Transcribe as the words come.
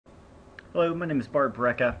Hello, my name is Bart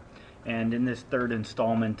Brecka, and in this third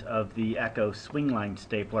installment of the ACCO Swingline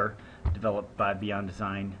stapler developed by Beyond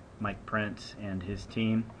Design, Mike Prince and his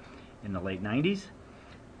team in the late 90s,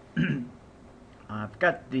 I've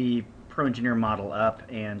got the Pro Engineer model up,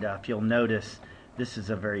 and if you'll notice, this is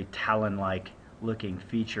a very Talon-like looking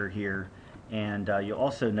feature here, and you'll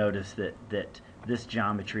also notice that this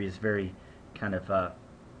geometry is very kind of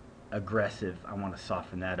aggressive. I want to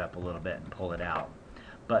soften that up a little bit and pull it out.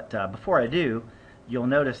 But before I do, you'll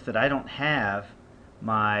notice that I don't have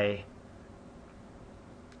my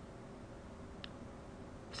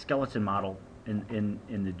skeleton model in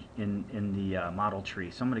the model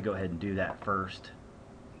tree. So I'm going to go ahead and do that first.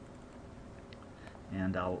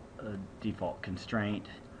 And I'll default constraint.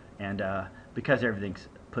 And because everything's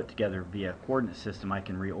put together via coordinate system, I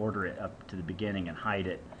can reorder it up to the beginning and hide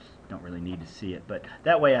it. Don't really need to see it. But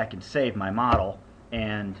that way I can save my model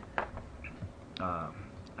and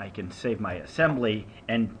I can save my assembly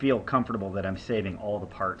and feel comfortable that I'm saving all the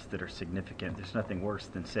parts that are significant. There's nothing worse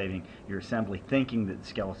than saving your assembly thinking that the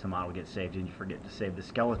skeleton model gets saved and you forget to save the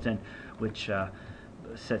skeleton, which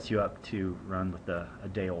sets you up to run with a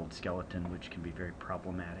day-old skeleton, which can be very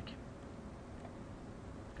problematic.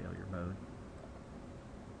 Failure mode.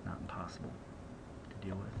 Not impossible to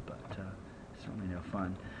deal with, but certainly no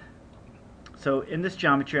fun. So in this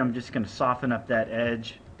geometry, I'm just going to soften up that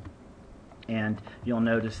edge. And you'll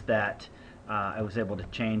notice that I was able to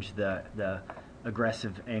change the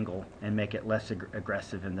aggressive angle and make it less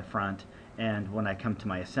aggressive in the front. And when I come to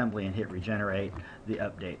my assembly and hit regenerate, the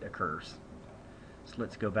update occurs. So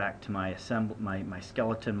let's go back to my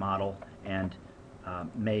skeleton model and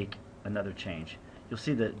make another change. You'll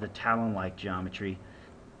see the Talon-like geometry.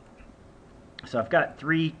 So I've got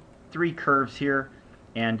three curves here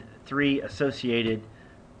and three associated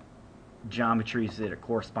geometries that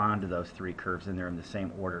correspond to those three curves, and they're in the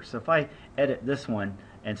same order. So if I edit this one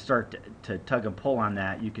and start to tug and pull on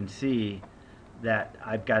that, you can see that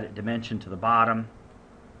I've got it dimensioned to the bottom,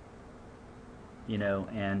 you know,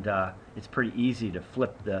 and it's pretty easy to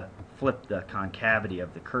flip the concavity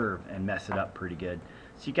of the curve and mess it up pretty good.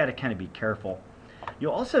 So you got to kind of be careful.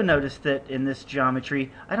 You'll also notice that in this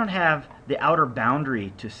geometry I don't have the outer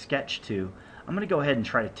boundary to sketch to. I'm going to go ahead and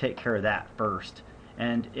try to take care of that first.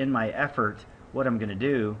 And in my effort, what I'm going to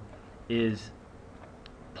do is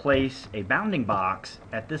place a bounding box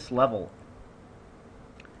at this level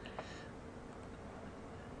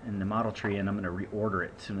in the model tree, and I'm going to reorder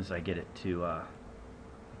it as soon as I get it to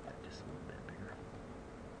make that just a little bit bigger.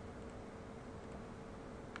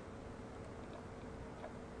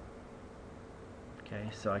 Okay,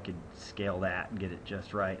 so I could scale that and get it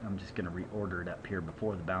just right. I'm just going to reorder it up here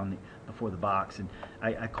before the box, and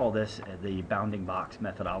I call this the bounding box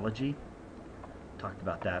methodology. Talked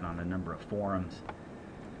about that on a number of forums.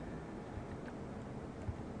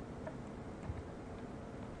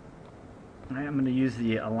 I'm going to use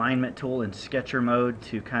the alignment tool in sketcher mode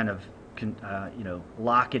to kind of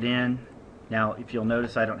lock it in. Now, if you'll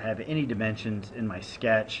notice, I don't have any dimensions in my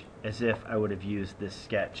sketch, as if I would have used this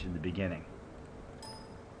sketch in the beginning.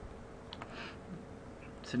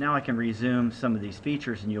 So now I can resume some of these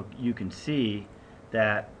features, and you can see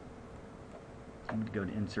that I'm going to go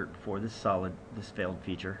to insert before this failed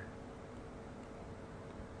feature.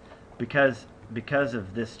 Because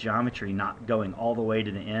of this geometry not going all the way to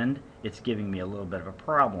the end, it's giving me a little bit of a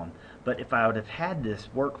problem. But if I would have had this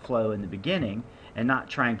workflow in the beginning and not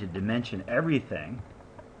trying to dimension everything,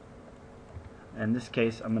 in this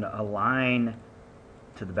case I'm going to align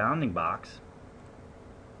to the bounding box,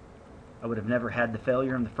 I would have never had the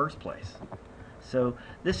failure in the first place. So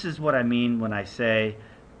this is what I mean when I say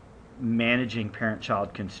managing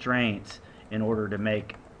parent-child constraints in order to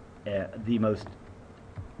make the most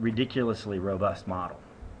ridiculously robust model.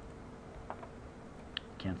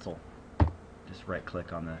 Cancel. Just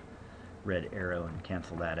right-click on the red arrow and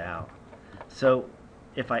cancel that out. So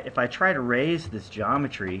if I try to raise this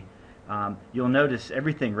geometry, you'll notice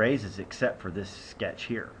everything raises except for this sketch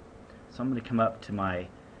here. So I'm going to come up to my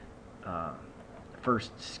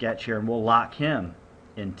first sketch here, and we'll lock him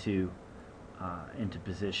into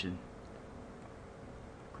position.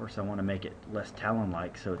 Of course, I want to make it less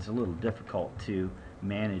Talon-like, so it's a little difficult to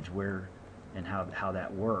manage where and how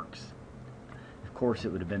that works. Of course,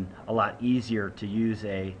 it would have been a lot easier to use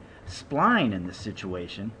a spline in this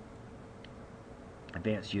situation.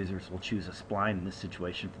 Advanced users will choose a spline in this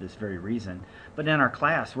situation for this very reason. But in our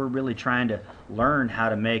class, we're really trying to learn how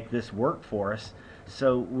to make this work for us.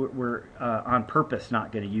 So we're on purpose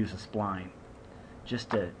not going to use a spline, just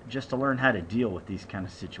to learn how to deal with these kind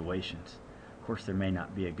of situations. Of course, there may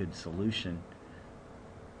not be a good solution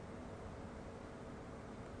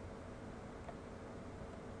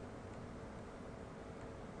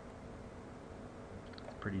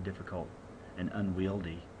pretty difficult and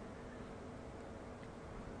unwieldy.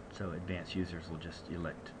 So advanced users will just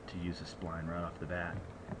elect to use a spline right off the bat.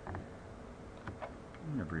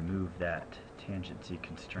 I'm going to remove that tangency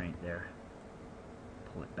constraint there.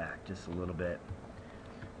 Pull it back just a little bit,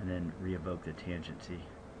 and then re-evoke the tangency.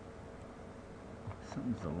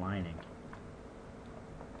 Something's aligning.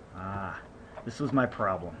 Ah, this was my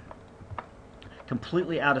problem.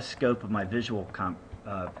 Completely out of scope of my visual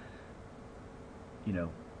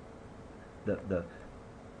the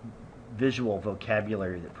visual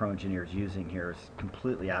vocabulary that ProEngineer is using here is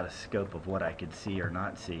completely out of scope of what I could see or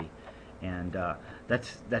not see, and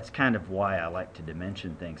that's kind of why I like to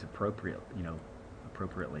dimension things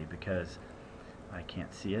appropriately, because I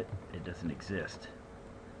can't see it, it doesn't exist.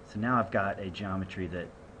 So now I've got a geometry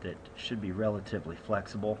that should be relatively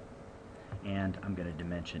flexible, and I'm going to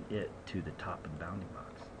dimension it to the top of the bounding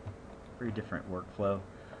box. Very different workflow,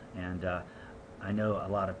 and I know a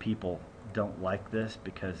lot of people don't like this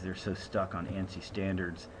because they're so stuck on ANSI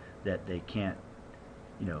standards that they can't,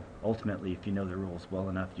 ultimately if you know the rules well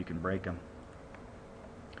enough you can break them.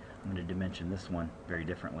 I'm going to dimension this one very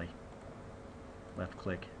differently. Left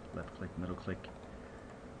click, middle click.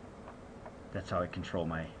 That's how I control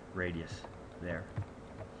my radius there.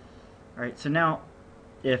 Alright, so now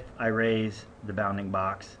if I raise the bounding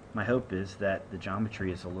box, my hope is that the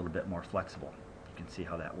geometry is a little bit more flexible. You can see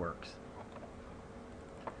how that works.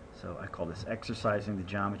 So I call this exercising the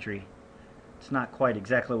geometry. It's not quite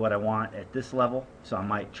exactly what I want at this level, so I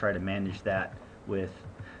might try to manage that with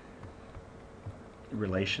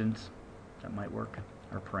relations. That might work,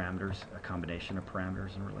 or parameters, a combination of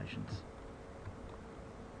parameters and relations.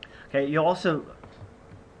 Okay, you also,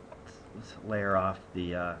 let's layer off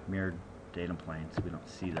the mirrored datum planes. We don't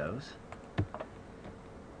see those.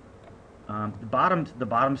 The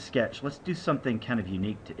bottom sketch, let's do something kind of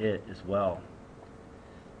unique to it as well.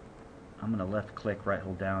 I'm going to left click, right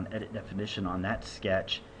hold down, edit definition on that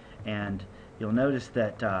sketch, and you'll notice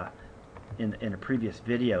that in a previous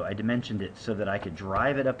video I dimensioned it so that I could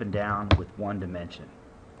drive it up and down with one dimension.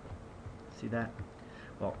 See that?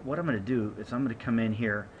 Well, what I'm going to do is I'm going to come in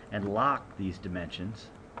here and lock these dimensions,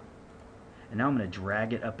 and now I'm going to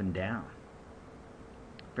drag it up and down.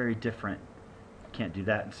 Very different. Can't do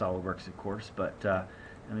that in SolidWorks, of course, but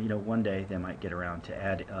one day they might get around to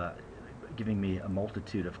add giving me a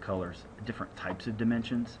multitude of colors, different types of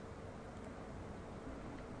dimensions.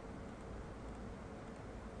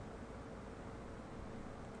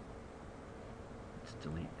 Let's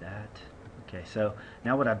delete that. Okay, so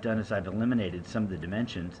now what I've done is I've eliminated some of the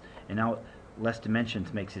dimensions, and now less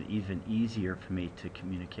dimensions makes it even easier for me to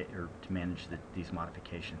communicate or to manage these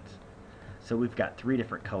modifications. So we've got 3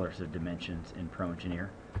 different colors of dimensions in ProEngineer.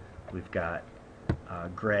 We've got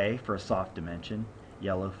gray for a soft dimension,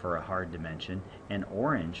 yellow for a hard dimension, and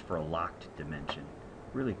orange for a locked dimension.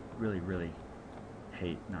 Really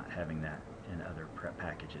hate not having that in other prep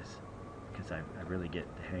packages, because I really get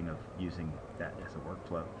the hang of using that as a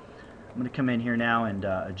workflow. I'm going to come in here now and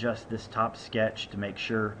adjust this top sketch to make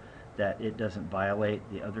sure that it doesn't violate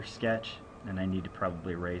the other sketch, and I need to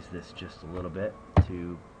probably raise this just a little bit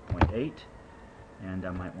to 0.8, and I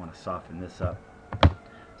might want to soften this up.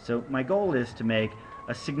 So my goal is to make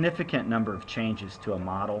a significant number of changes to a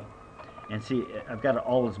model, and see, I've got it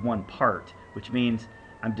all as one part, which means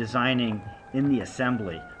I'm designing in the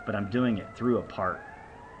assembly, but I'm doing it through a part.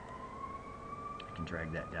 I can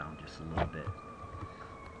drag that down just a little bit.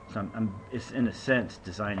 So it's in a sense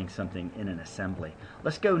designing something in an assembly.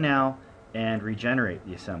 Let's go now and regenerate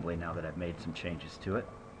the assembly now that I've made some changes to it.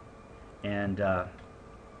 And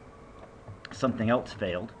something else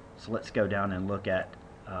failed, so let's go down and look at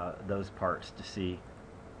those parts to see.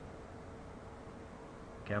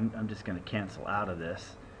 Okay, I'm just going to cancel out of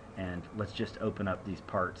this, and let's just open up these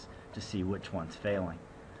parts to see which one's failing.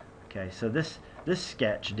 Okay, so this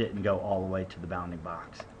sketch didn't go all the way to the bounding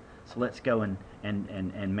box. So let's go and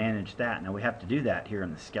manage that. Now we have to do that here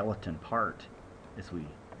in the skeleton part as we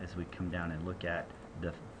come down and look at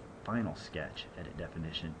the final sketch, edit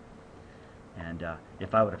definition. And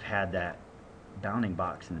if I would have had that bounding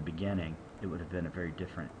box in the beginning, it would have been a very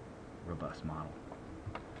different, robust model.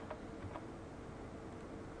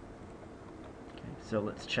 Okay, so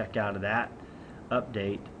let's check out of that,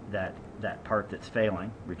 update that part that's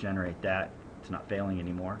failing, regenerate that. It's not failing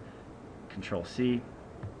anymore. Control C.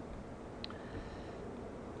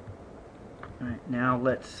 All right, now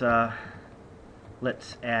let's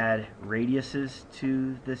add radiuses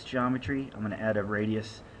to this geometry. I'm going to add a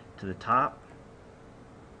radius to the top.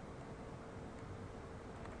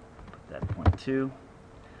 Put that 0.2.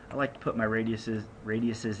 I like to put my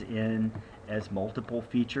radiuses in as multiple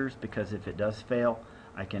features, because if it does fail,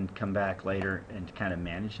 I can come back later and kind of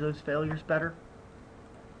manage those failures better,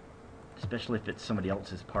 especially if it's somebody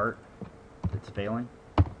else's part that's failing.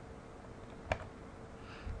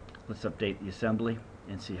 Let's update the assembly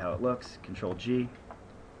and see how it looks. Control G.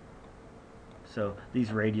 So these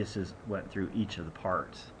radiuses went through each of the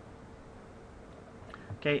parts.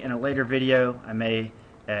 Okay, in a later video I may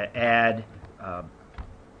add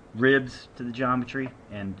ribs to the geometry,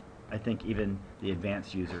 and I think even the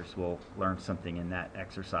advanced users will learn something in that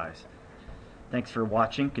exercise. Thanks for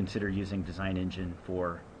watching. Consider using Design Engine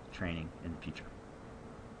for training in the future.